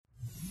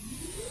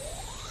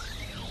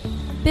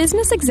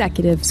Business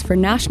Executives for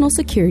National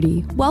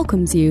Security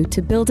welcomes you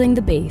to Building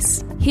the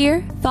Base.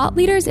 Here, thought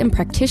leaders and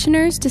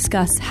practitioners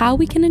discuss how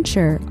we can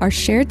ensure our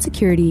shared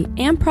security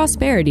and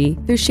prosperity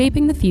through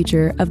shaping the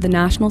future of the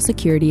national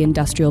security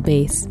industrial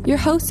base. Your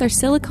hosts are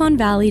Silicon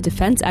Valley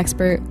defense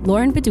expert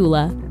Lauren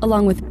Bedula,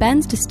 along with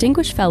Ben's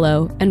Distinguished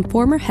Fellow and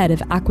former head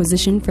of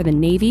acquisition for the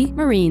Navy,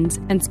 Marines,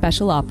 and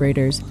Special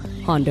Operators,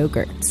 Hondo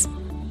Gertz.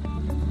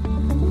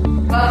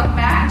 Welcome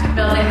back to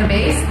Building the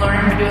Base.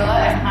 Lauren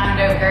Bedula and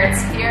Hondo Gertz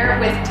here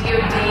with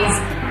DoD's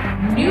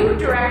new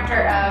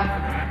director of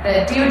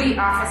the DoD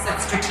Office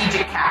of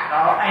Strategic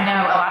Capital. I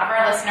know a lot of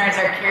our listeners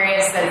are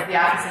curious as the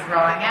office is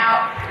rolling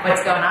out,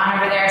 what's going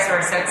on over there, so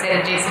we're so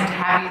excited, Jason, to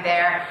have you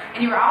there.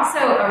 And you were also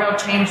a real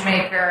change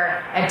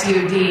maker at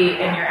DoD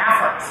in your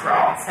efforts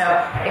role. So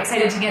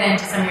excited to get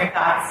into some of your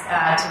thoughts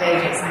today,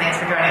 Jason. Thanks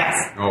for joining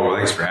us. Oh, well,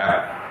 thanks for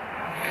having me.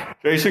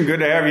 Jason, good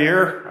to have you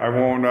here. I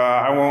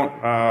won't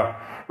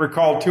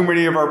recall too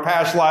many of our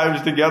past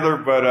lives together,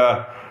 but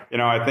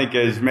I think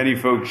as many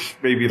folks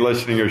maybe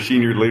listening are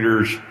senior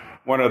leaders,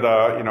 one of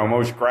the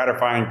most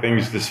gratifying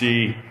things to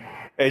see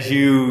as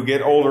you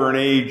get older in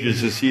age is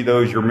to see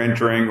those you're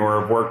mentoring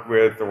or have worked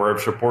with or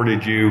have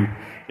supported you,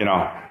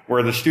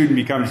 where the student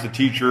becomes the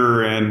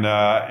teacher and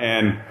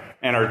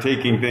are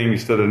taking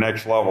things to the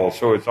next level.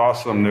 So it's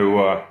awesome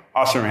to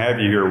have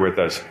you here with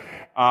us.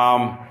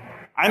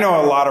 I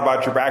know a lot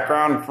about your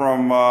background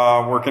from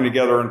working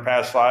together in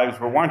past lives,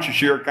 but why don't you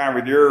share kind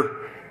of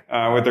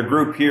with the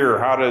group here,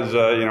 how does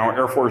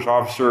Air Force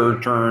officer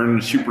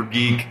turned super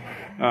geek,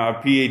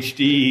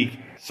 PhD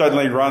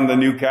suddenly run the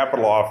new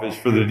Capitol office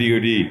for the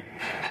DoD?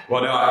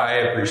 Well, no, I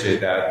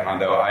appreciate that,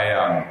 Hondo.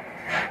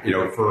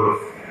 For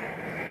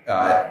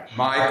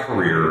my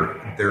career,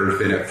 there's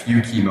been a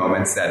few key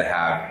moments that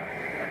have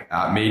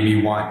made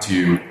me want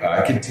to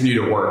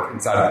continue to work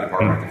inside of the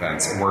Department of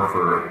Defense and work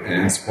for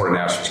and support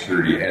national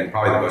security. And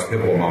probably the most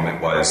pivotal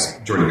moment was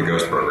joining the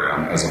GHOST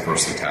program as a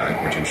first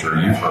lieutenant, which I'm sure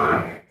you've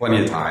heard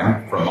plenty of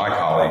time from my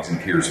colleagues and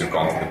peers who've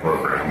gone through the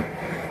program.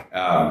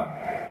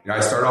 I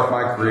started off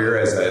my career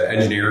as an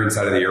engineer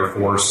inside of the Air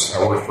Force.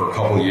 I worked for a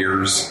couple of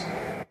years.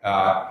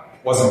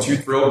 Wasn't too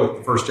thrilled with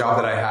the first job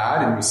that I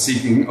had and was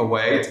seeking a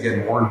way to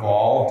get more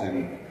involved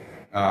in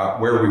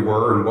where we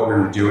were and what we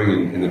were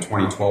doing in the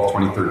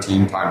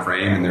 2012-2013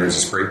 timeframe. And there's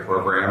this great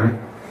program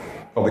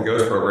called the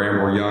GHOST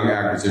program where young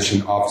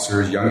acquisition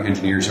officers, young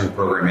engineers, young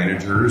program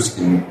managers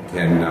can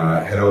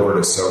head over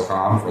to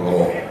SOCOM for a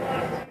little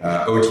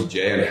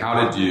OTJ on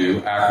how to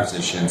do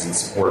acquisitions in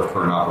support of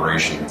current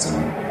operations.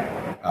 And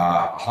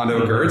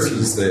Hondo Gertz,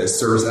 who's the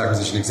service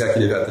acquisition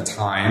executive at the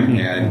time,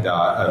 and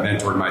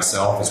mentored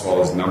myself as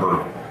well as a number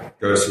of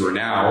ghosts who are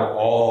now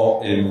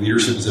all in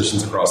leadership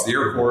positions across the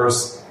Air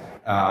Force,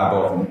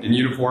 both in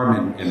uniform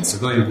and in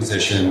civilian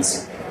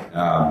positions.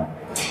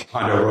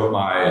 Hondo wrote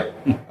my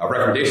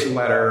recommendation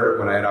letter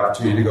when I had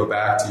opportunity to go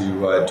back to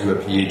do a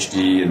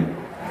PhD and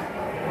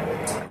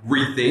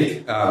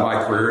rethink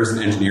my career as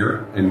an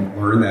engineer and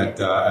learn that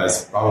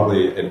as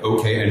probably an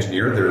okay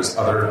engineer, there's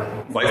other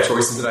life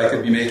choices that I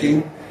could be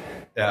making.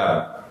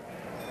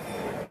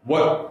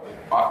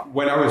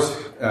 When I was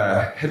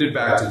headed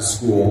back to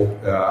school,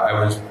 I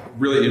was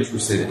really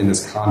interested in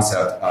this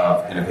concept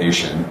of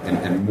innovation.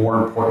 And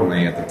more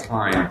importantly, at the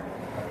time,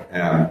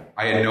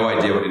 I had no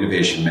idea what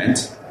innovation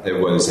meant. It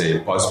was a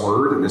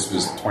buzzword, and this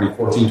was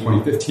 2014,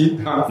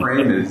 2015 time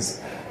frame. It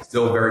is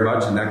still very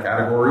much in that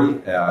category.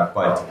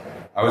 But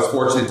I was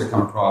fortunate to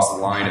come across a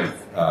line of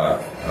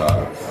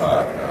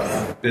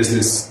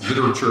business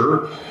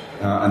literature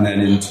and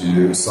then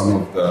into some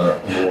of the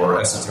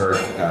more esoteric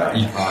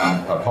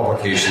econ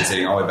publications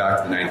dating all the way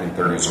back to the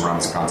 1930s around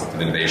this concept of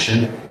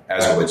innovation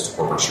as it relates to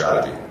corporate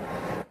strategy.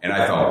 And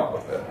I fell in love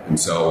with it. And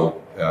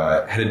so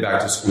headed back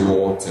to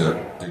school to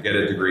get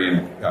a degree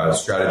in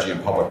strategy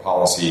and public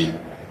policy,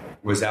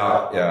 was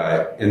out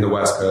in the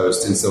West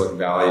Coast in Silicon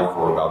Valley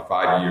for about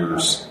 5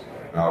 years,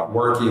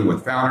 working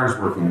with founders,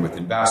 working with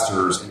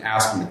investors, and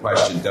asking the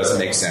question, does it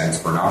make sense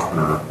for an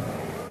entrepreneur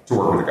to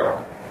work with the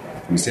government?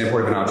 From the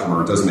standpoint of an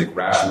entrepreneur, it doesn't make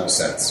rational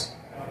sense.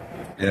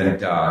 And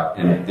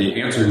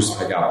the answers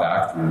I got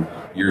back through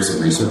years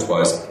of research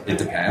was, it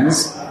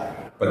depends,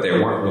 but they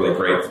weren't really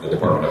great for the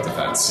Department of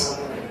Defense.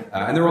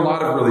 And there were a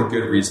lot of really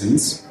good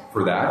reasons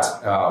for that.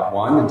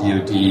 One, the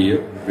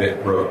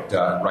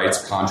DoD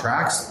writes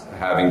contracts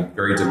having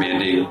very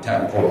demanding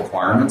technical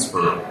requirements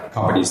for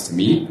companies to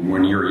meet. And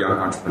when you're a young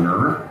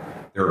entrepreneur,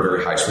 there are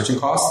very high switching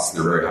costs.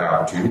 There are very high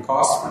opportunity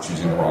costs for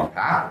choosing the wrong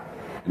path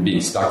and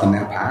being stuck in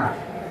that path.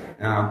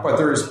 But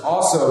there's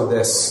also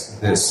this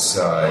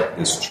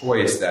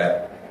choice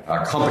that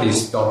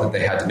companies felt that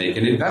they had to make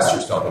and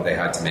investors felt that they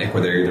had to make,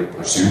 where they either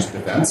pursued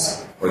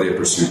defense or they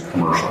pursued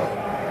commercial.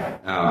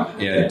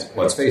 And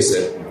let's face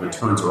it,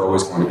 returns are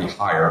always going to be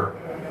higher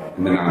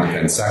in the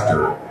non-defense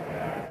sector.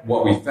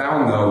 What we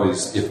found, though,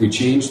 is if we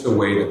changed the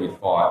way that we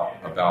thought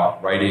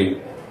about writing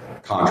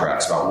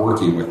contracts, about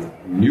working with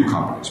new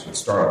companies, with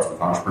startups, with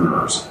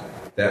entrepreneurs,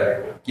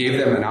 that gave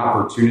them an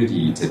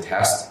opportunity to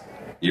test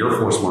the Air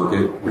Force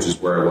market, which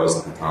is where I was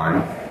at the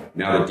time,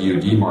 now the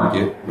DoD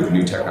market with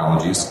new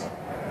technologies,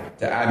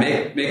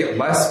 to make it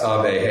less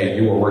of a, hey,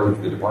 you are working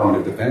for the Department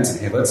of Defense,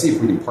 and hey, let's see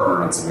if we can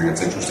partner on something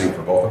that's interesting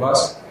for both of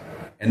us,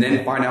 and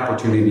then find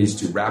opportunities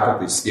to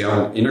rapidly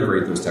scale and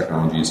integrate those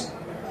technologies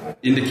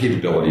into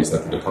capabilities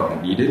that the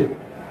department needed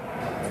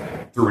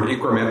through an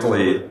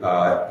incrementally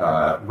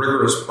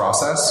rigorous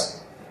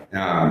process.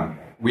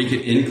 We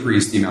could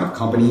increase the amount of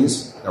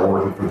companies that were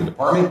working for the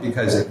department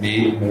because it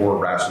made more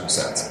rational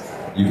sense.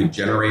 You can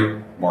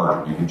generate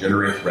margin, you can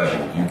generate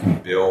revenue, you can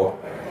build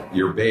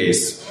your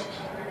base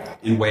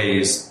in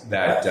ways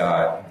that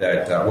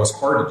was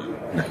hard to do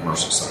in the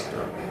commercial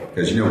sector.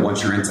 Because,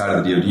 once you're inside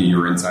of the DoD,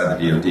 you're inside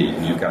the DoD.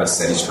 And you've got a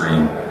steady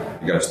stream,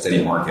 you've got a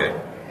steady market,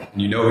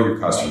 and you know who your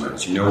customer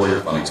is, you know where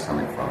your funding's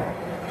coming from.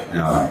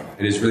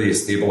 It is really a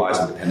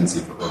stabilizing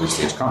dependency for early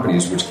stage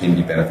companies, which can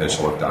be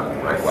beneficial if done in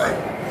the right way.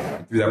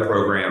 And through that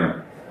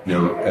program,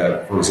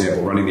 for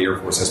example, running the Air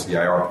Force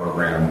SBIR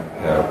program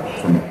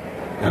from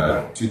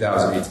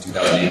 2008 to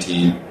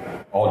 2018,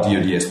 all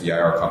DoD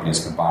SBIR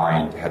companies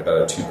combined had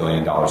about $2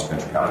 billion of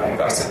venture capital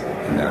invested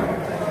in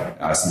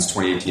them. Since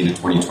 2018 to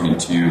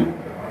 2022,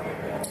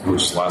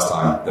 which is the last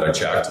time that I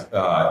checked,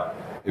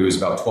 it was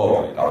about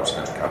 $12 billion of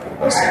venture capital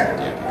invested in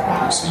the DoD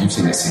companies. So you've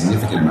seen a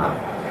significant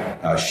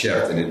amount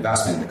shift and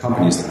investment in the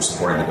companies that are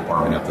supporting the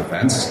Department of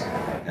Defense.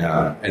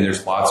 And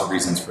there's lots of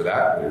reasons for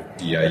that. There's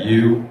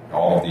DIU,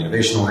 all of the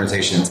innovation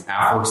organizations,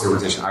 AFWorks, the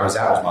organization I was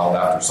at was modeled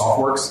after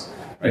SoftWorks.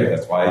 Right?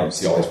 That's why you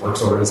see all these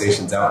works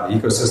organizations out in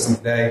the ecosystem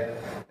today.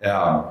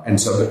 And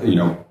so,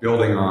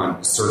 building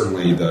on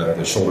certainly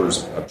the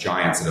shoulders of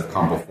giants that have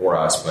come before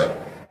us, but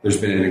there's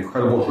been an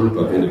incredible group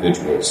of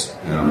individuals,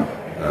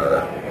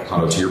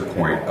 Hondo, to your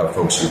point, of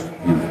folks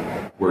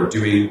who were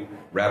doing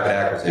rapid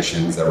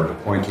acquisitions, that were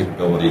deploying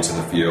capability to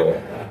the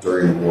field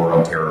during the war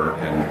on terror,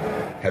 and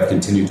have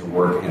continued to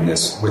work with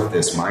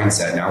this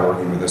mindset, now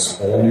working with this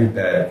whole new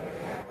bed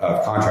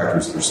of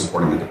contractors that are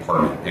supporting the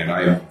department. And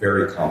I am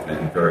very confident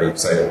and very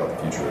excited about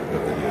the future of the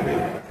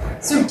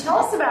DoD. So tell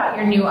us about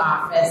your new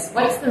office.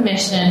 What's the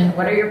mission?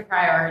 What are your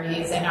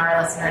priorities? I know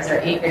our listeners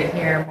are eager to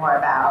hear more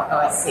about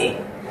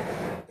OSC.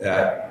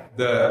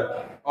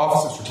 The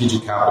Office of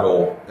Strategic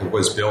Capital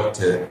was built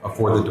to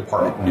afford the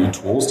department new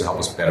tools to help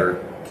us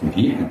better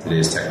compete in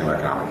today's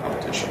techno-economic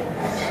competition.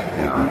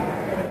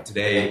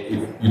 Today,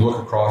 if you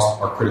look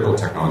across our critical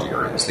technology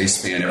areas, they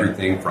span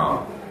everything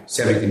from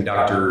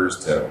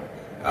semiconductors to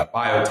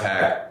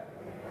biotech,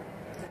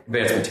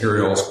 advanced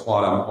materials,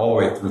 quantum, all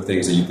the way through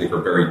things that you think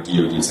are very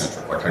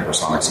DoD-centric, like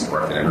hypersonics and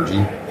directed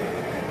energy.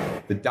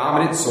 The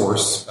dominant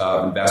source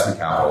of investment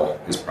capital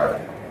is private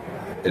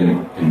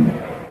capital.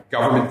 And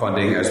government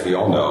funding, as we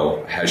all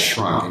know, has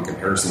shrunk in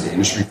comparison to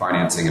industry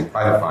financing and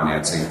private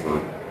financing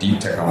for deep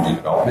technology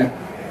development.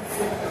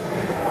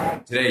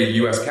 Today,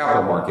 U.S.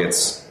 capital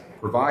markets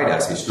provide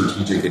us a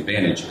strategic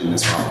advantage in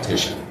this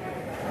competition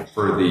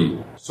for the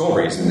sole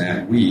reason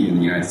that we in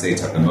the United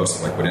States have the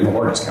most liquid and the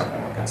largest capital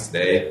markets.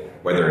 Today,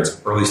 whether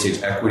it's early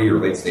stage equity or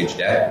late stage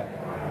debt,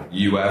 the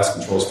U.S.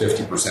 controls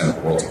 50% of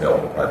the world's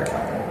available private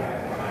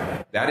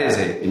capital. That is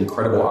an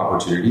incredible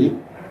opportunity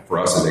for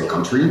us as a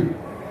country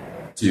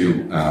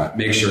to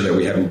make sure that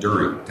we have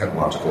enduring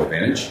technological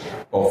advantage,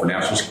 both for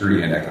national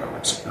security and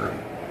economic security.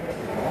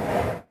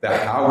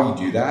 How we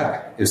do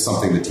that is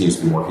something the team's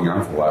been working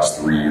on for the last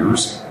 3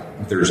 years.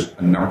 There's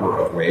a number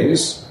of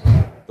ways.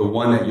 The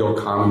one that you'll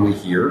commonly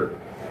hear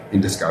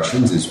in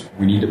discussions is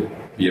we need to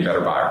be a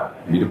better buyer.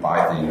 We need to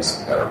buy things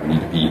better. We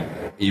need to be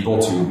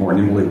able to more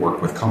nimbly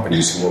work with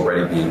companies who are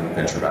already being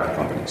venture-backed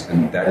companies.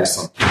 And that is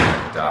something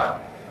that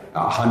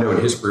Hondo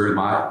in his career,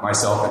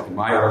 myself in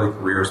my early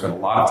career, spent a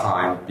lot of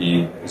time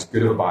being as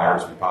good of a buyer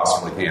as we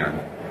possibly can.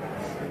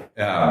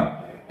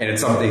 And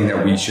it's something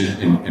that we should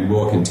and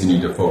will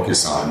continue to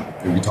focus on.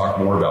 And we talk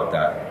more about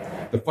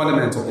that. The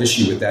fundamental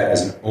issue with that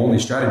as an only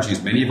strategy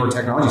is many of our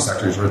technology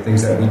sectors are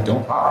things that we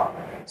don't buy.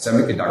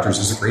 Semiconductors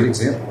is a great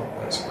example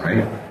of this,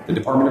 right? The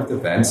Department of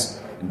Defense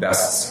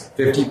invests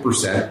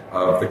 50%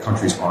 of the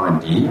country's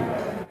R&D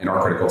in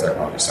our critical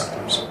technology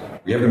sectors.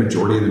 We have the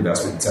majority of the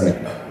investment in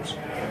semiconductors.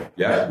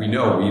 Yet we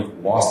know we've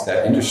lost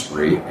that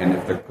industry, and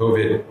if the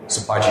COVID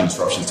supply chain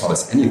disruptions taught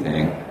us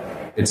anything,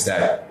 it's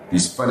that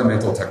these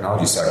fundamental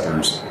technology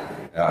sectors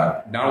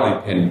not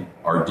only pin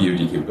our DoD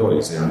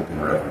capabilities, they underpin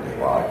our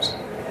everyday lives.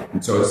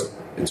 And so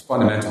it's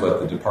fundamental that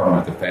the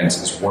Department of Defense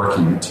is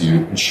working to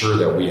ensure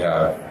that we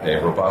have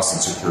a robust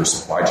and secure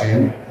supply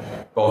chain,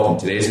 both in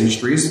today's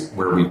industries,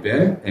 where we've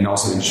been, and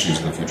also industries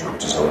of the future,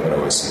 which is what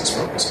OSC is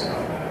focusing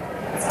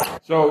on.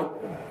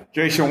 So,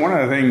 Jason, one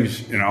of the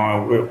things,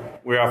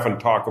 we often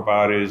talk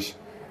about is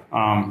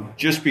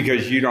just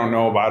because you don't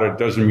know about it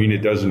doesn't mean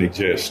it doesn't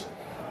exist.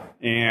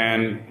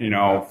 And,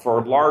 for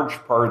a large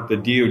part, the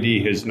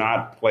DoD has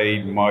not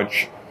played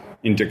much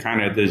into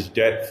kind of this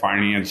debt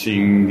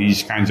financing,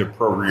 these kinds of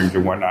programs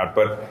and whatnot.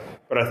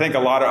 But I think a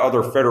lot of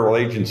other federal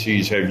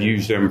agencies have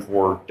used them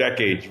for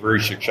decades very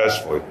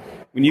successfully.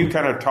 When you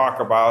kind of talk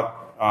about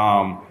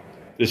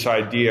this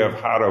idea of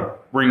how to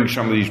bring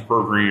some of these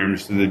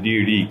programs to the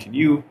DoD, can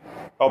you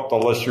help the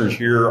listeners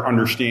here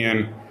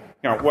understand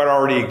what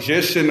already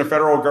exists in the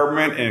federal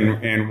government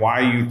and why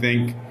you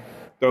think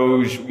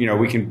those,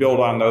 we can build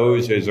on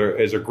those as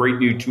a great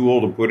new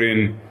tool to put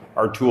in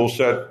our tool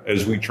set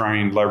as we try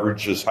and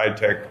leverage this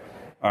high-tech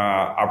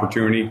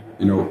opportunity?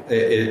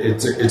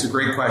 It's a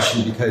great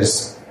question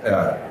because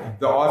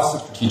the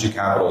Office of Strategic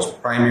Capital's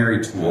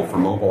primary tool for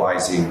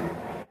mobilizing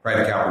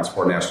private capital and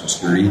support national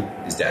security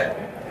is debt.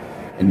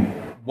 And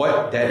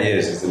what debt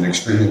is an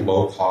extremely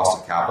low cost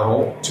of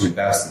capital to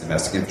invest in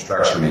domestic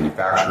infrastructure,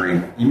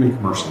 manufacturing, even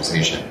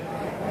commercialization.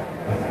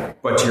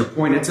 But to your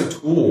point, it's a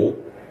tool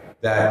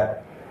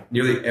that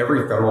nearly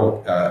every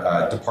federal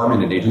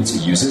department and agency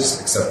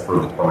uses, except for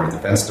the Department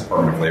of Defense,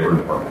 Department of Labor, and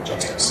Department of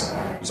Justice.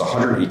 There's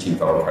 118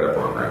 federal credit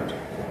programs.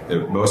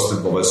 Most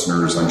of the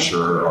listeners, I'm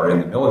sure, are in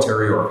the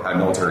military or have had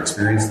military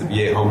experience. The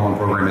VA Home Loan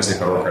Program is a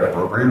federal credit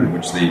program in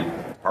which the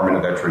Department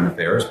of Veteran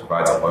Affairs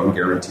provides a loan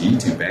guarantee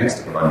to banks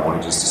to provide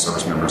mortgages to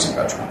service members and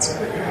veterans.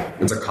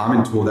 It's a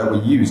common tool that we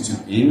use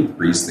to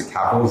increase the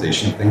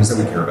capitalization of things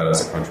that we care about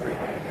as a country.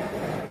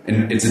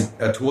 And it's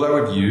a tool that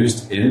we've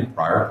used in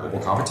prior global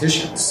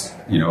competitions.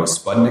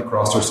 Sputnik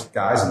crossed our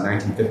skies in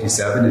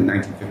 1957 and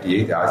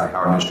 1958. The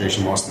Eisenhower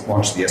administration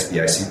launched the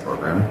SBIC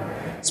program,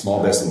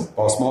 Small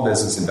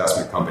Business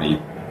Investment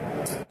Company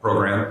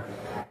program,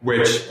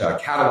 which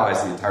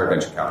catalyzed the entire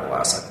venture capital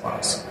asset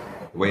class.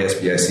 The way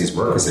SBICs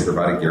work is they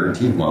provide a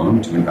guaranteed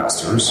loan to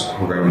investors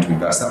who are going to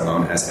invest that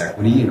loan as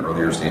equity in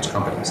earlier stage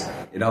companies.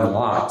 It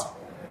unlocked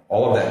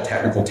all of that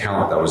technical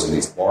talent that was in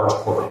these large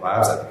corporate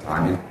labs at the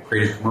time and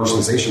created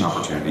commercialization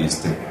opportunities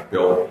to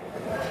build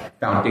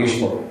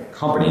foundational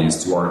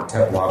companies to our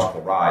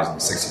technological rise in the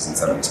 60s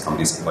and 70s.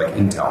 Companies like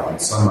Intel and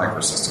Sun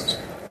Microsystems,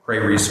 Cray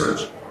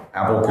Research,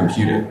 Apple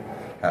Computing,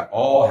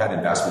 all had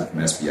investment from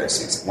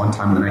SBICs. At one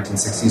time in the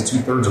 1960s,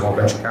 2/3 of all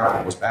venture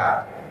capital was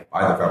backed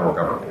by the federal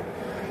government.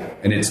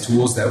 And it's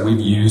tools that we've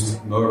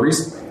used more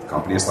recently.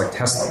 Companies like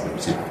Tesla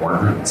received a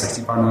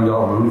 $465 million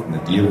loan from the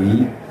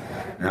DOE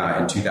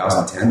in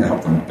 2010 to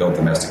help them build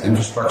domestic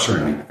infrastructure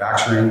and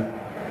manufacturing.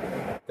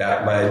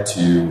 That led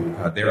to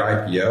their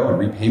IPO and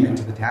repayment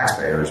to the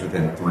taxpayers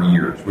within 3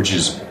 years, which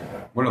is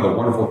one of the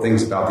wonderful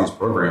things about these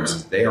programs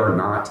is they are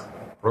not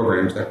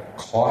programs that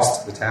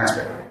cost the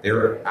taxpayer.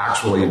 They're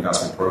actually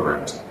investment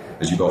programs.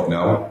 As you both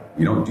know,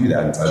 we don't do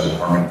that inside the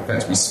Department of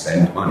Defense. We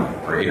spend money.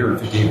 For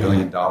 $858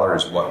 billion,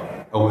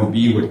 what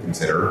OMB would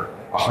consider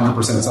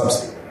 100%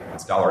 subsidy.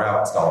 It's dollar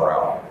out, it's dollar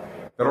out.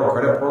 Federal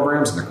credit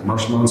programs in the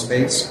commercial loan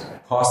space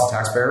cost the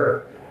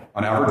taxpayer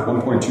on average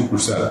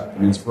 1.2%. It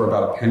means for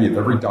about a penny of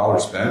every dollar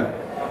spent,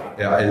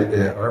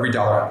 or every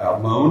dollar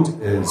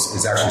loaned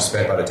is actually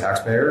spent by the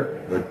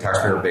taxpayer. The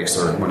taxpayer makes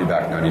their money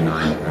back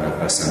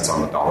 99 cents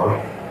on the dollar.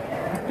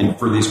 And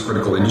for these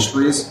critical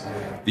industries,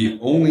 the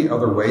only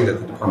other way that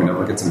the department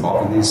ever gets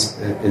involved in these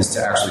is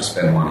to actually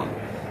spend money.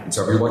 And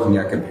so if you're looking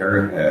at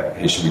comparing,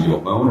 hey, should we do a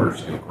loan or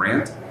should we do a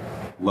grant?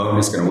 Loan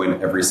is going to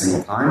win every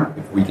single time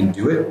if we can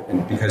do it.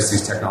 And because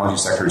these technology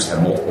sectors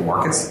have multiple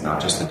markets, not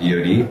just the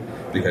DoD,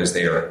 because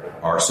they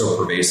are so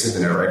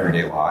pervasive in our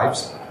everyday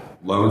lives,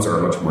 loans are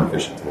a much more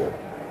efficient tool.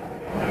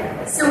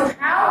 So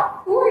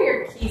who are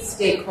your key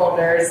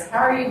stakeholders? How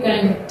are you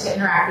going to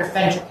interact with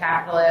venture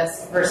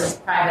capitalists versus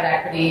private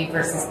equity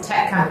versus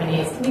tech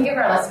companies? Can you give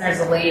our listeners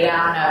a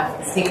laydown of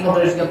the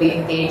stakeholders you'll be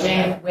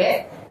engaging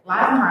with? A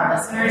lot of them are our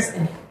listeners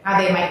and how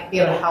they might be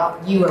able to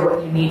help you or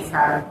what you need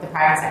from the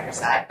private sector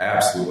side.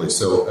 Absolutely.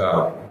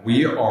 So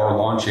we are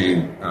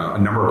launching a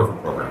number of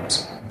different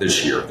programs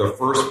this year. The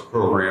first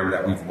program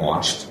that we've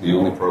launched, the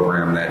only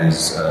program that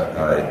is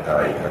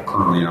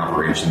currently in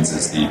operations,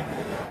 is the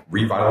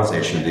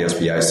revitalization of the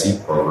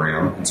SBIC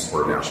program in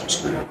support of national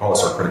security. We call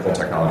this our Critical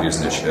Technologies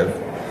Initiative.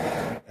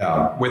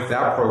 With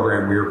that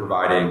program, we are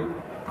providing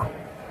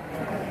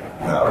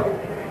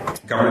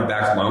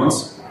government-backed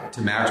loans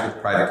to match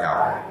with private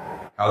capital.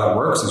 How that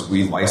works is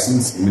we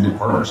license limited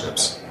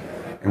partnerships,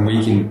 and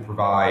we can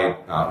provide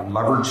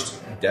leveraged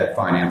debt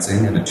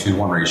financing in a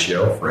 2-to-1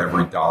 ratio for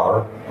every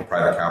dollar of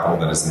private capital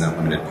that is in that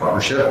limited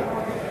partnership.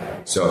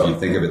 So if you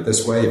think of it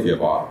this way, if you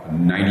have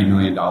 $90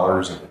 million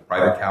of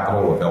private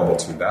capital available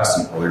to invest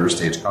in earlier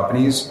stage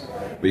companies,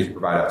 we can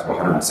provide up to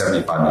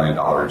 $175 million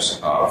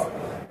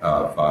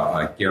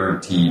of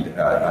guaranteed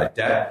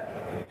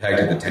debt pegged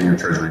at the 10-year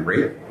Treasury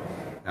rate.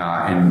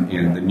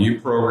 And the new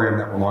program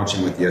that we're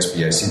launching with the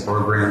SBIC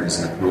program is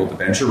an accrual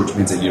debenture, which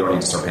means that you don't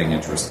need to start paying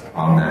interest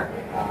on that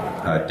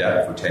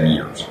debt for 10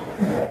 years.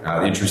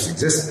 The interest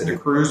exists, it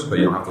accrues, but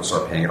you don't have to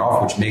start paying it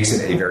off, which makes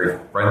it a very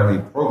friendly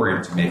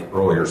program to make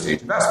earlier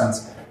stage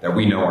investments that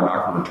we know are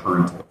not going to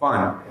return to the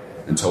fund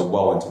until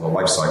well into the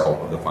life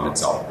cycle of the fund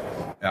itself.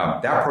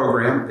 That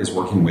program is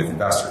working with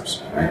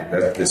investors. Right?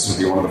 This will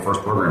be one of the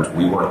first programs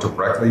we work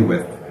directly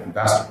with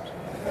investors.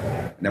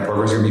 And that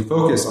program is going to be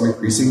focused on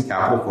increasing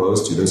capital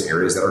flows to those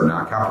areas that are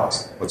not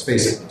capitalized. Let's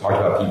face it, we talked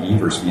about PE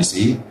versus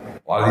VC.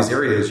 A lot of these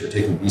areas, you're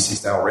taking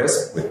VC-style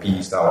risk with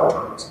PE-style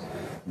returns.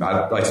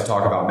 I'd like to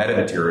talk about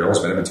metamaterials.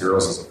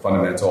 Metamaterials is a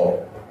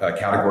fundamental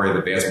category of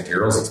advanced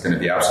materials that's going to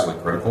be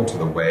absolutely critical to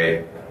the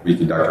way we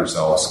conduct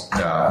ourselves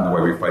and the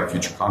way we fight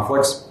future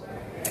conflicts.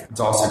 It's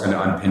also going to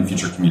underpin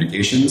future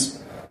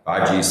communications,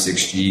 5G,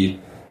 6G,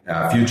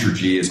 Future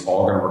G is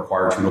all going to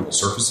require tunable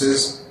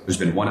surfaces. There's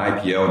been one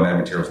IPO in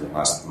metamaterials in the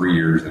last 3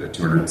 years at a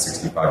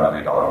 $265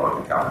 million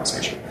market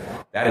capitalization.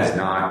 That is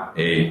not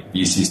a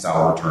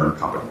VC-style return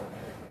company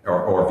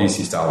or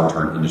VC-style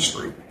return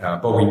industry.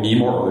 But we need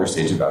more earlier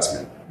stage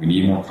investment. We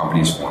need more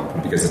companies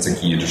formed because it's a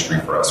key industry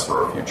for us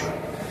for our future.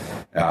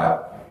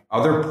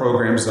 Other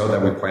programs, though,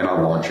 that we plan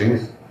on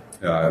launching,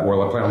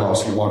 we're planning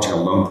on launching a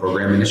loan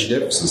program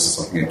initiative. So this is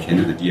something akin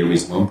to the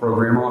DOE's loan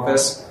program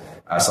office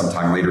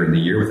sometime later in the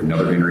year with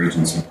another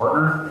interagency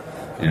partner.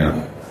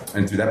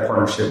 And through that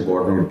partnership,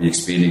 we're going to be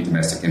expanding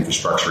domestic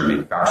infrastructure and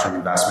manufacturing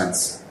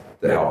investments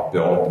that help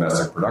build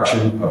domestic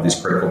production of these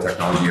critical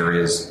technology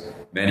areas.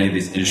 Many of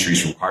these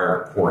industries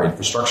require core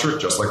infrastructure,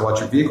 just like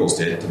electric vehicles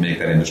did, to make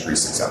that industry a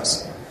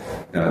success.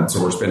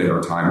 So we're spending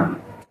our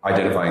time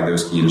identifying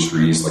those key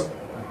industries like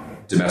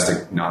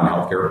domestic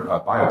non-healthcare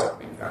biotech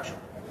manufacturing.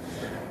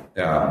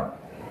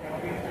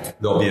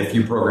 There'll be a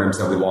few programs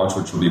that we launch,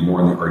 which will be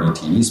more in the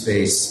RDTE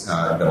space.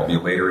 That'll be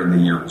later in the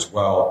year as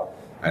well.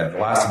 The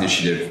last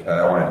initiative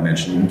I wanted to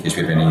mention, in case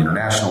we have any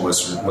international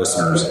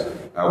listeners,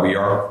 we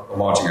are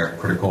launching a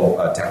global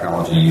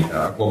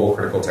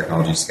critical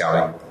technology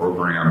scouting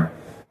program,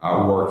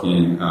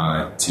 working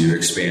to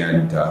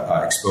expand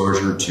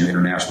exposure to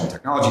international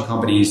technology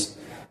companies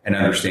and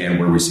understand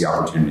where we see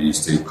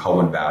opportunities to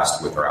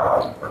co-invest with our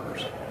allies and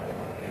partners.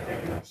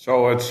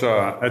 So it's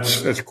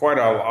quite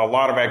a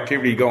lot of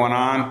activity going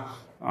on.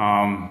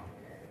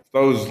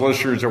 Those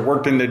listeners that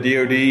worked in the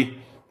DoD,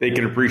 they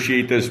can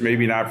appreciate this.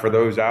 Maybe not for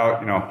those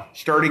out.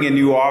 Starting a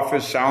new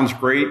office sounds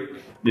great.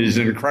 It is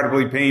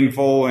incredibly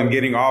painful, and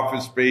getting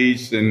office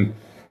space and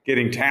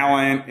getting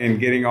talent and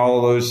getting all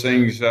of those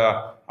things.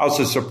 How's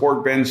the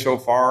support been so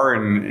far?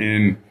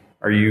 And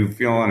are you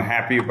feeling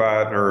happy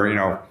about,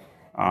 or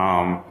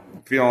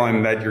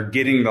feeling that you're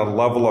getting the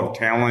level of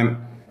talent,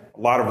 a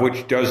lot of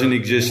which doesn't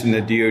exist in the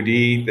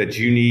DoD, that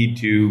you need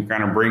to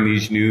kind of bring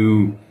these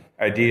new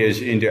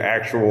ideas into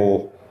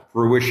actual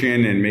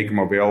fruition and make them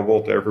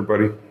available to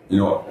everybody?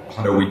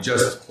 Hondo, we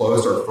just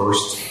closed our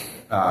first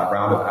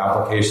round of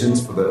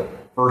applications for the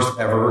first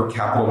ever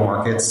capital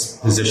markets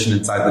position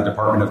inside the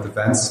Department of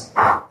Defense,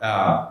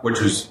 which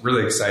was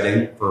really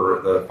exciting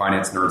for the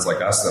finance nerds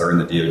like us that are in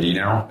the DoD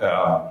now.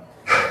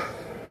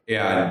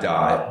 And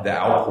the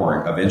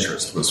outpouring of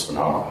interest was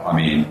phenomenal. I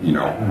mean, we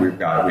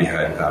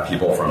had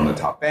people from the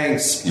top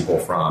banks, people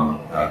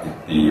from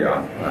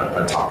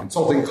the top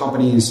consulting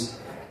companies,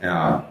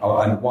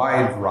 a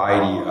wide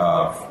variety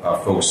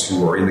of folks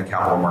who are in the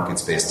capital market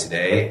space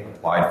today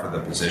applied for the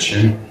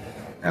position.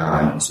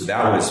 So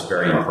that was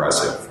very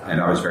impressive,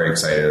 and I was very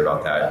excited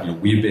about that.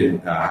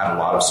 We've had a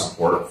lot of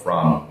support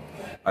from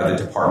the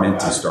department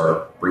to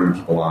start bringing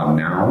people on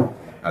now.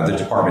 The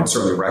department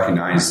certainly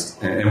recognized,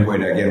 and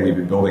when again we've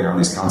been building on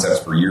these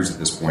concepts for years at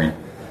this point,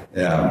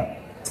 that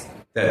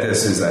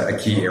this is a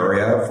key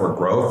area for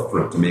growth,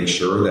 to make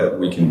sure that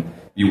we can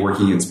be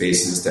working in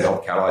spaces to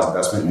help catalyze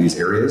investment in these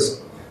areas.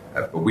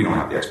 But we don't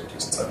have the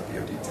expertise inside the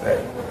DoD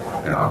today.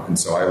 And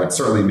so I would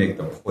certainly make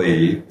the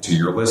plea to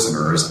your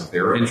listeners, if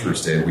they're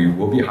interested, we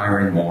will be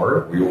hiring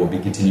more. We will be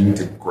continuing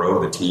to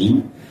grow the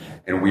team.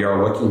 And we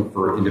are looking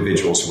for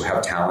individuals who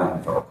have talent in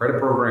federal credit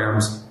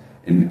programs,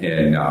 in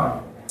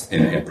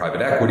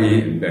private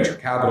equity, in venture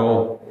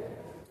capital,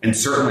 and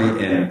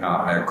certainly in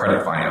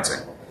credit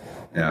financing.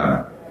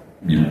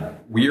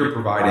 We are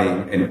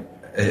providing, and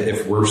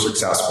if we're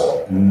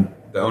successful, and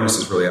the onus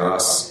is really on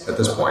us at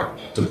this point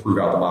to prove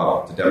out the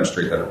model, to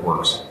demonstrate that it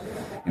works.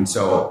 And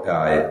so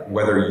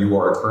whether you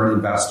are a current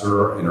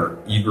investor and are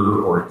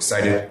eager or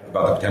excited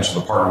about the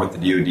potential to partner with the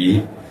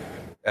DoD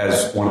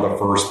as one of the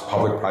first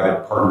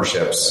public-private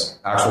partnerships,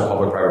 actual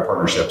public-private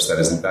partnerships that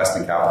is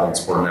investing capital in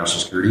support of national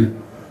security,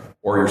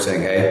 or you're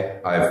saying, hey,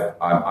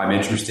 I'm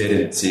interested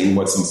in seeing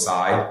what's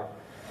inside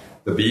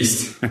the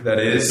beast that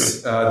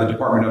is the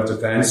Department of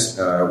Defense,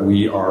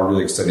 we are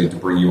really excited to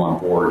bring you on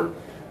board.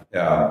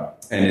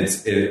 And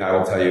I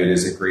will tell you, it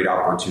is a great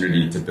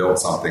opportunity to build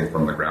something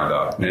from the ground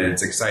up. And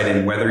it's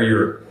exciting, whether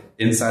you're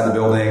inside the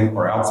building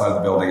or outside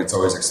the building, it's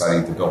always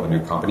exciting to build a new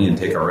company and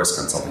take a risk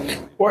on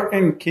something. Well,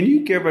 and can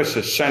you give us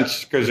a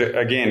sense, because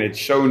again, it's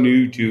so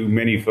new to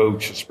many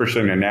folks,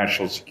 especially in the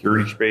national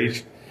security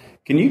space.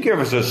 Can you give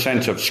us a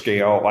sense of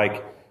scale?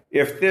 Like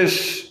if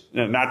this,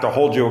 not to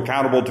hold you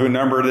accountable to a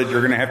number that you're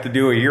going to have to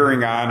do a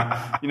hearing on,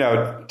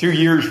 2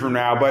 years from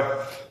now, but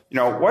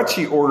what's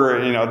the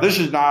order? This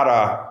is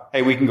not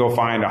hey, we can go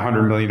find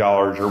 $100 million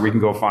or we can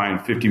go find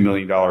 $50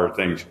 million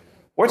things.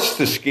 What's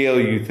the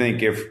scale you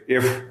think if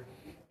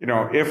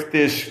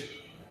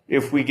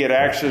we get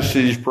access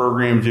to these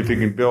programs, if we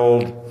can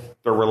build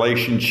the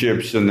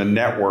relationships and the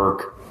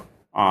network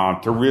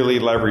to really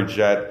leverage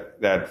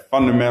that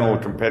fundamental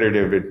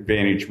competitive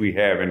advantage we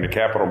have in the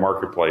capital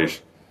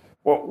marketplace,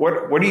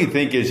 what do you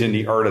think is in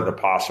the art of the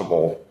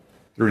possible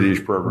through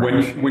these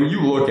programs? When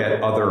you look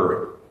at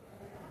other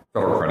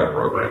federal credit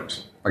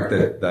programs, like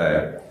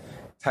the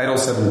Title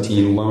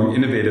 17 Loan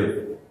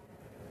Innovative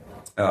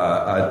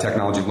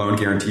Technology Loan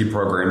Guarantee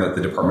Program that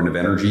the Department of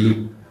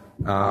Energy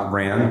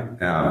ran,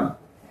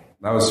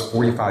 That was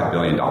 $45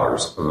 billion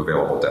of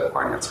available debt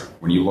financing.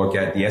 When you look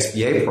at the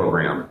SBA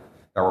program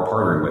that we're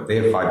partnering with, they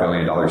have $5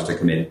 billion to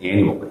commit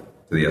annually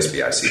to the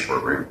SBIC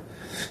program.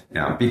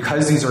 Now,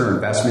 because these are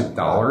investment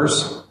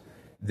dollars,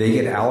 they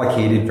get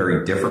allocated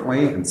very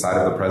differently inside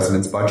of the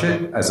president's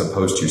budget as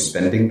opposed to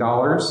spending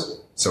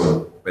dollars.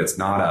 So it's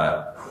not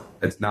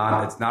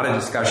a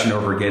discussion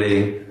over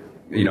getting,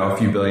 a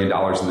few $1 billion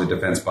in the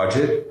defense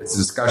budget. It's a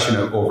discussion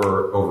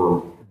over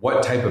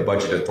what type of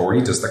budget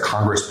authority does the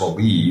Congress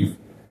believe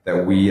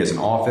that we as an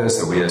office,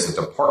 that we as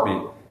a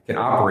department can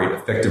operate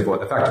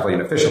effectively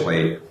and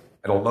efficiently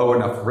at a low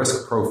enough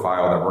risk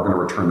profile that we're going to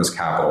return this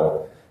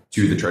capital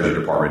to the Treasury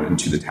Department and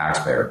to the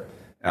taxpayer.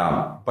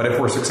 But if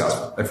we're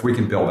successful, if we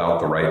can build out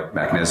the right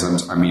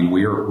mechanisms,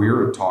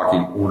 we're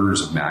talking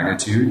orders of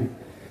magnitude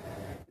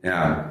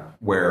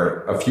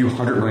where a few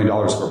 $100 million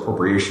of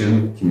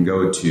appropriation can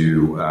go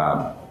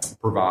to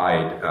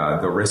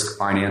provide the risk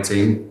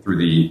financing through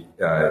the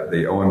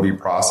OMB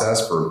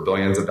process for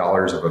billions of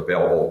dollars of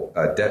available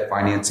debt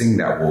financing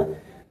that will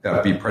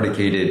be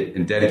predicated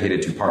and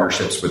dedicated to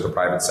partnerships with the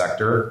private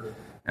sector.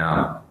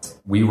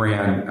 We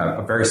ran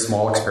a very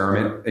small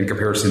experiment in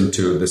comparison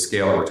to the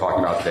scale that we're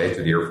talking about today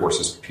through the Air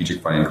Force's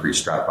Strategic Fund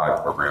Increase Strat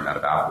 5 program out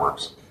of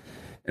AFWorks.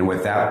 And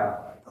with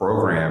that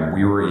program,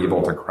 we were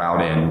able to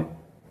crowd in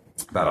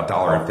about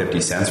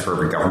 $1.50 for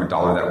every government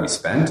dollar that we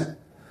spent.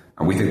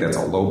 And we think that's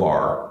a low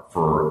bar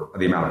for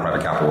the amount of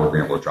private capital we're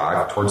being able to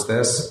drive towards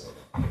this.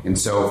 And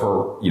so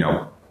for,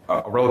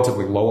 a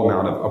relatively low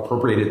amount of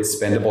appropriated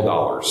spendable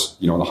dollars,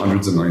 in the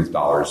hundreds of millions of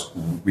dollars,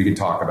 we could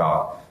talk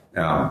about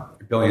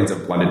billions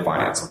of blended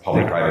finance, of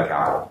public-private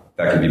capital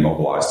that can be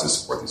mobilized to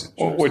support these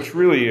initiatives. What's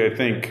really, I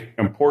think,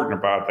 important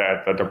about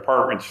that, the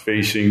department's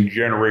facing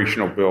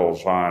generational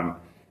bills on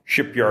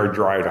shipyard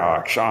dry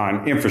docks,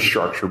 on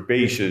infrastructure,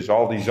 bases,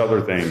 all these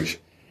other things.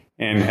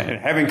 And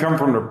having come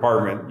from the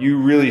department,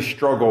 you really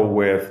struggle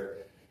with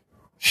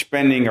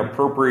spending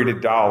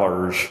appropriated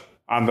dollars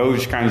on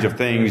those kinds of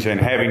things and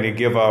having to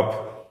give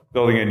up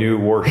building a new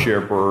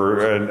warship or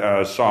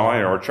a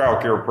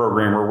child care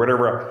program or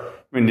whatever.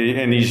 And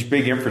these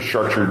big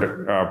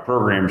infrastructure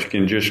programs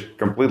can just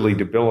completely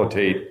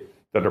debilitate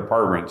the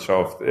department.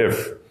 So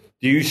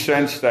do you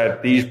sense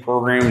that these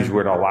programs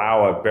would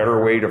allow a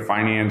better way to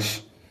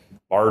finance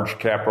large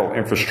capital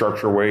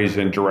infrastructure ways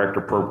than direct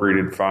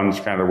appropriated funds,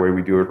 kind of the way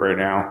we do it right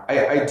now?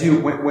 I do.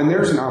 When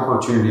there's an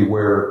opportunity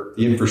where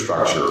the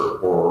infrastructure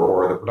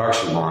or the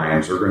production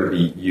lines are going to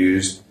be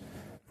used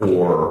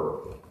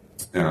for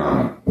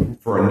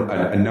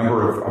a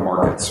number of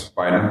markets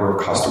by a number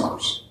of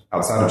customers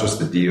outside of just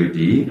the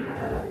DoD,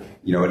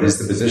 it is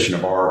the position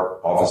of our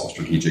Office of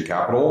Strategic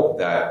Capital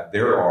that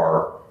there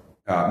are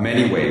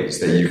many ways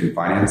that you can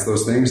finance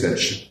those things that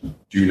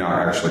do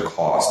not actually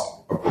cost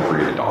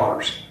appropriated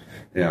dollars.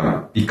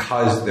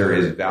 Because there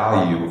is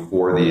value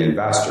for the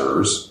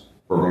investors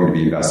who are going to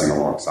be investing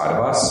alongside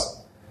of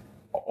us,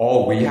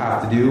 all we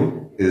have to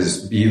do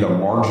is be the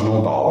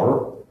marginal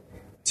dollar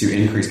to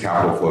increase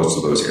capital flows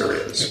to those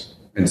areas.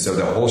 And so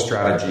the whole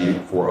strategy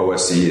for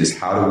OSC is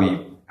how do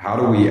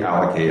we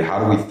allocate, how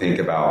do we think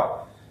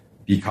about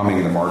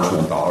becoming the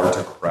marginal dollar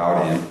to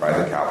crowd in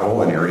private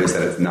capital in areas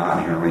that it's not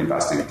inherently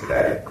investing in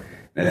today.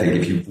 And I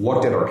think if you've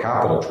looked at our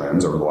capital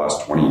trends over the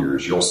last 20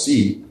 years, you'll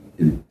see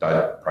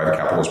that private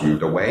capital has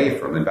moved away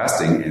from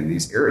investing in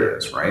these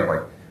areas, right?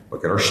 Like,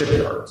 look at our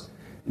shipyards.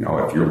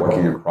 If you're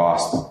looking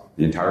across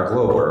the entire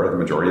globe, where are the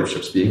majority of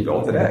ships being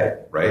built today,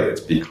 right?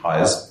 It's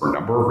because, for a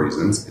number of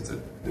reasons,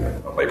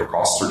 labor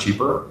costs are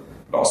cheaper,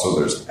 but also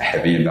there's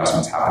heavy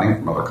investments happening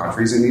from other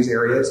countries in these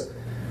areas.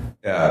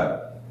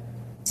 The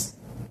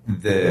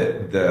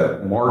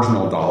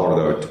marginal dollar,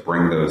 though, to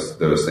bring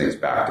those things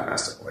back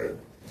domestically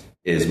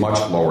is much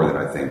lower than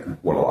I think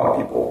what a lot of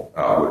people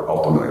would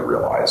ultimately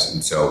realize.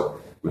 And so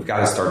we've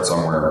got to start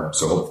somewhere.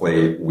 So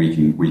hopefully we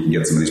can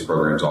get some of these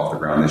programs off the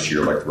ground this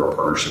year, like through our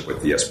partnership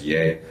with the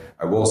SBA.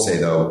 I will say,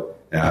 though,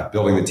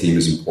 building the team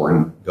is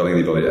important. Building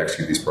the ability to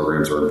execute these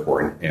programs are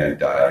important.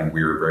 And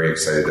we're very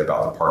excited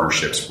about the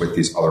partnerships with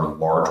these other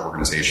large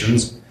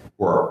organizations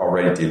who are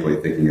already deeply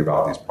thinking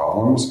about these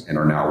problems and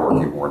are now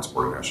working more in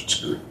supporting national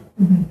security.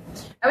 Mm-hmm.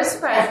 I was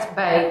surprised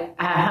by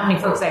how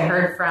many folks I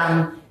heard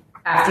from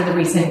after the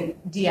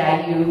recent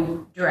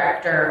DIU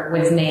director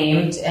was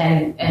named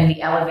and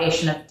the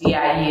elevation of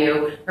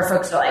DIU, where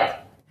folks are like,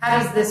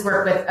 how does this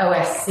work with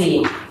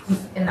OSC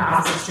in the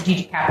Office of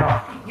Strategic Capital?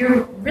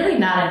 You're really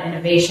not an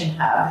innovation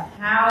hub.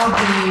 How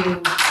do you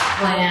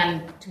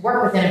plan to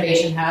work with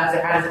innovation hubs,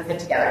 or how does it fit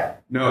together?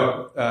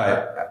 No,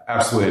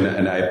 absolutely,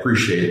 and I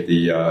appreciate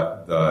the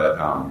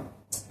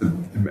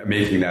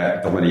making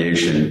that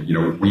delineation.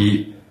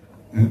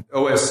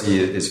 OSC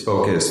is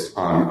focused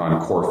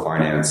on core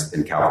finance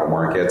and capital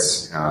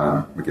markets.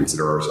 We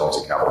consider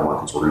ourselves a capital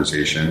markets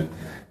organization.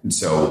 And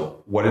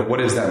so what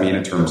does that mean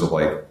in terms of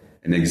like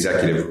an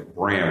executive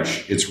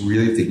branch? It's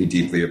really thinking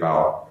deeply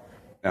about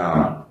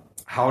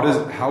how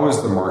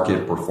is the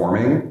market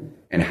performing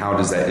and how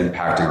does that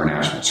impacting our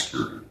national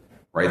security,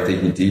 right?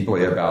 Thinking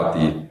deeply about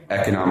the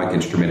economic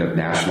instrument of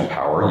national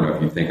power.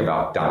 If you think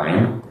about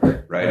DIME,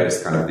 right?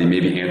 It's kind of the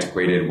maybe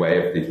antiquated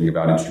way of thinking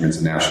about instruments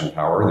of national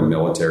power. The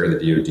military, the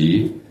DoD,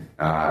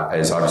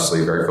 is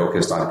obviously very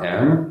focused on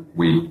M.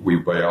 We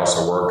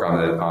also work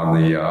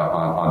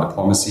on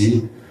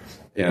diplomacy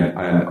and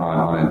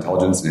on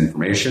intelligence and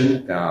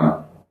information.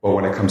 But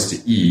when it comes to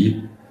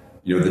E,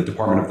 the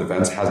Department of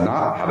Defense has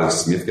not had a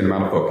significant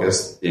amount of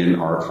focus in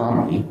our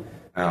economy.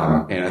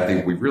 And I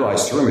think we've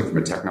realized, certainly from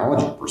a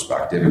technology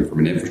perspective and from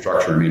an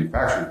infrastructure and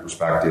manufacturing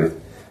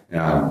perspective,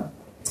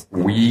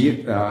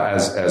 we,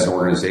 as an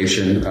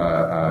organization,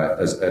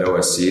 at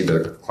OSC,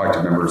 the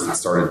collective members that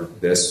started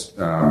this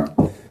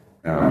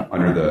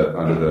under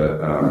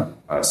the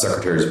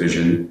Secretary's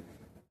vision,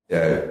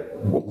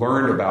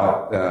 learned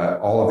about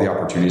all of the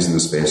opportunities in the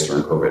space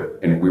during COVID.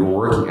 And we were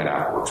working at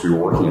AppWorks. We were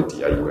working at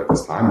DIU at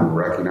this time. We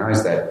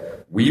recognized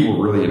that we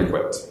were really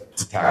ill-equipped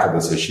to tackle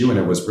this issue, and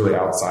it was really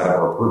outside of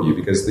our purview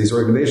because these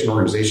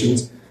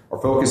organizations are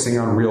focusing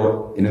on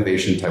real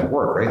innovation type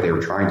work, right? They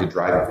were trying to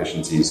drive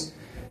efficiencies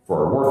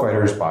for our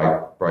warfighters by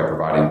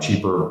providing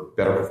cheaper,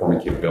 better performing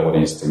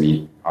capabilities to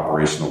meet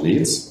operational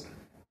needs.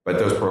 But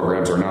those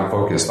programs are not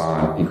focused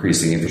on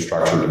increasing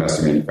infrastructure,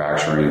 domestic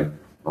manufacturing,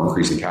 or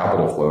increasing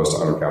capital flows to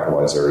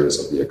undercapitalized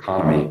areas of the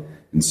economy.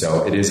 And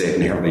so it is an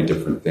inherently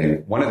different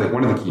thing. One of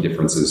the key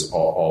differences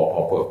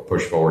I'll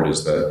push forward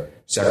is the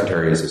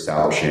Secretary is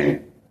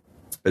establishing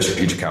a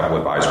Strategic Capital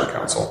Advisory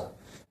Council,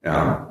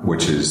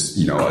 which is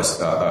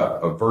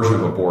a version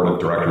of a board of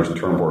directors,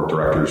 internal board of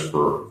directors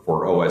for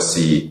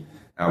OSC,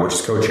 which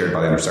is co-chaired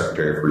by the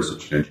Undersecretary for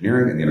Research and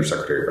Engineering and the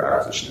Undersecretary for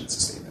Acquisition and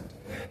Sustainment.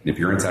 And if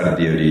you're inside of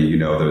the DoD,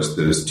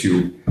 those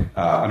two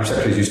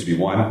undersecretaries used to be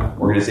one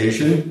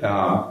organization,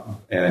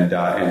 and they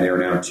are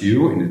now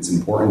two. And it's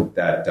important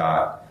that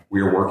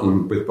we are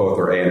working with both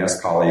our A&S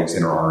colleagues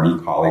and our R&E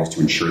colleagues to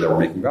ensure that we're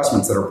making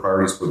investments that are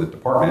priorities for the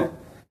department.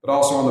 But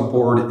also on the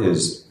board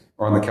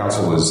on the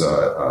council is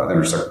the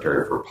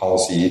Undersecretary for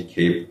Policy,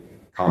 CAPE,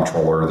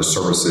 Comptroller, the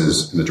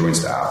services, and the Joint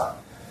Staff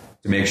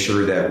to make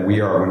sure that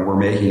when we're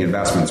making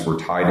investments, we're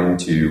tied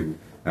into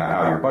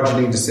our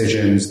budgeting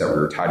decisions, that we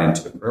were tied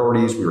into the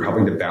priorities. We were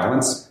helping to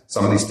balance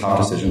some of these tough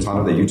decisions,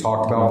 Hondo, that you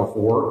talked about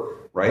before,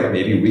 right?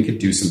 Maybe we could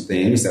do some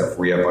things that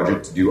free up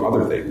budget to do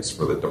other things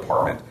for the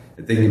department.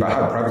 And thinking about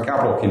how private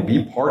capital can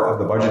be part of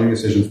the budgeting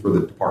decisions for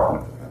the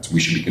Department of Defense. We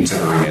should be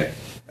considering it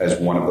as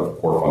one of the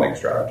core funding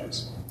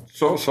strategies.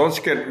 So let's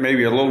get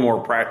maybe a little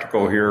more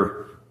practical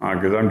here,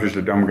 because I'm just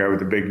a dumb guy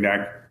with a big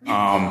neck.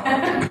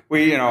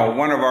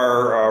 One of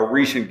our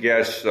recent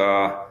guests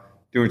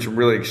doing some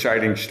really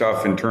exciting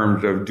stuff in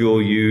terms of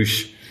dual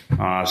use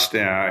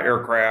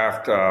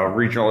aircraft,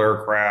 regional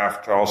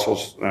aircraft,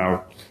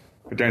 also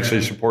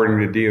potentially supporting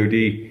the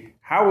DoD.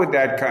 How would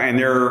that and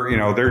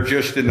they're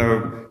just in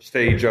the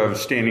stage of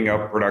standing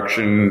up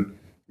production,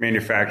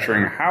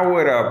 manufacturing. How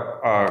would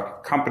a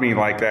company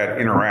like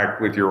that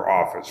interact with your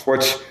office?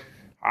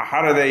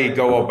 How do they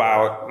go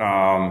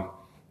about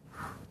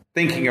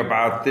thinking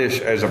about this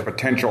as a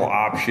potential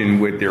option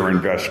with their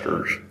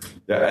investors?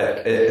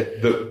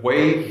 The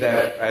way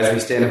that, as we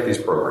stand up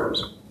these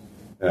programs,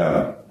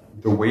 the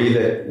way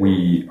that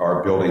we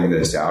are building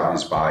this out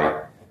is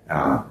by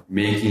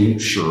making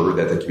sure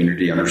that the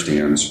community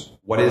understands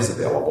what is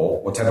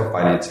available, what type of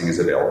financing is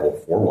available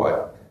for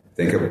what.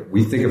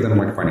 We think of them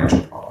like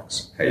financial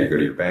products. Hey, you go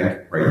to your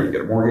bank, right? You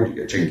get a mortgage, you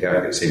get a checking account,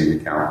 you get a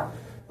savings account.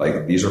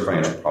 Like, these are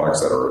financial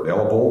products that are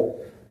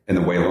available. And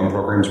the way loan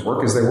programs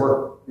work is they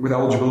work with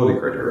eligibility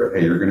criteria.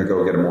 Hey, you're going to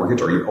go get a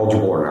mortgage. Are you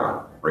eligible or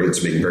not? Right?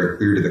 It's making very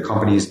clear to the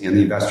companies and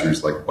the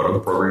investors, like, what are the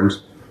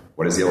programs?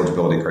 What is the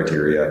eligibility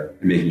criteria?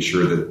 And making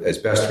sure that, as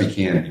best we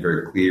can, be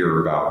very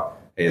clear about,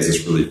 hey, is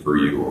this really for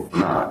you or for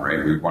not?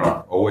 Right? We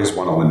always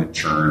want to limit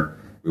churn.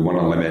 We want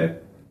to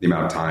limit the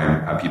amount of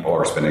time people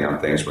are spending on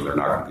things when they're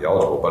not going to be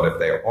eligible. But if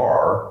they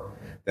are,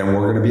 then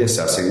we're going to be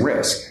assessing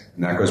risk.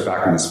 And that goes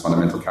back in this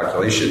fundamental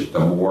calculation. The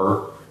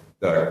more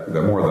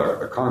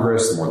the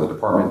Congress, the more the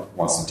department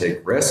wants to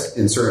take risk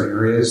in certain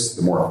areas,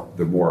 the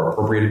more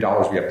appropriated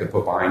dollars we have to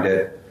put behind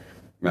it.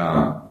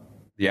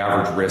 The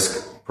average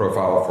risk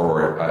profile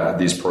for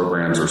these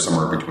programs are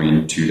somewhere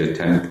between 2 to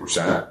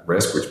 10%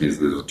 risk, which means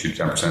there's a 2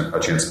 to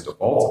 10% chance of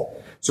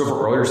default. So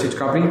for earlier stage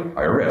company,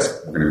 higher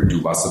risk. We're going to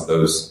do less of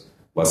those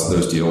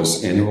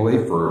deals annually.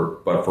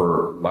 But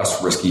for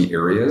less risky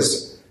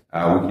areas, we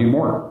can do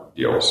more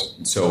deals.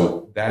 And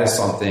so that is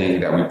something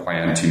that we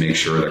plan to make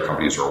sure that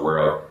companies are aware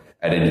of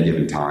at any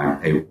given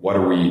time. Hey, what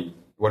do we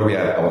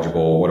have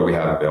eligible? What do we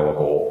have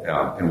available?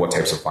 And what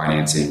types of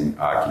financing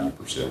can you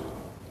pursue?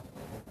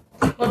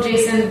 Well,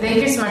 Jason,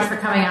 thank you so much for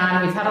coming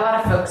on. We've had a lot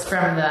of folks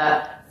from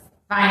the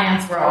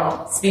finance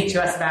world speak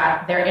to us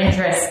about their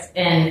interest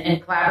in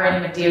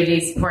collaborating with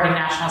DoD, supporting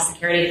national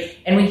security.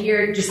 And we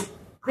hear just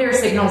clear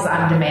signals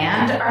on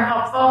demand are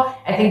helpful.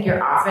 I think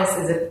your office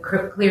is a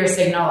clear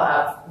signal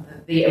of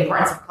the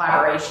importance of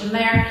collaboration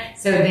there.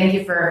 So thank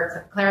you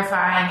for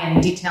clarifying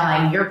and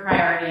detailing your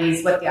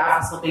priorities, what the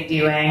office will be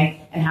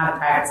doing, and how the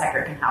private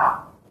sector can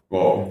help.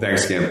 Well,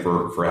 thanks again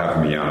for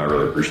having me on. I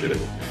really appreciate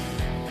it.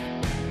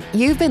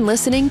 You've been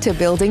listening to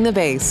Building the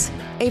Base.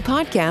 a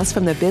podcast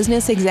from the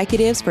Business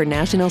Executives for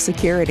National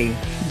Security.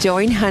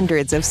 Join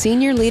hundreds of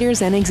senior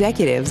leaders and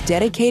executives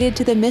dedicated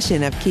to the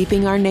mission of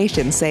keeping our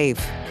nation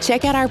safe.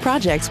 Check out our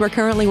projects we're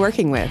currently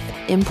working with,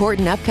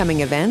 important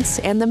upcoming events,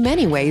 and the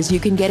many ways you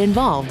can get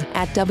involved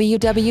at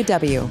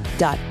www.bens.org.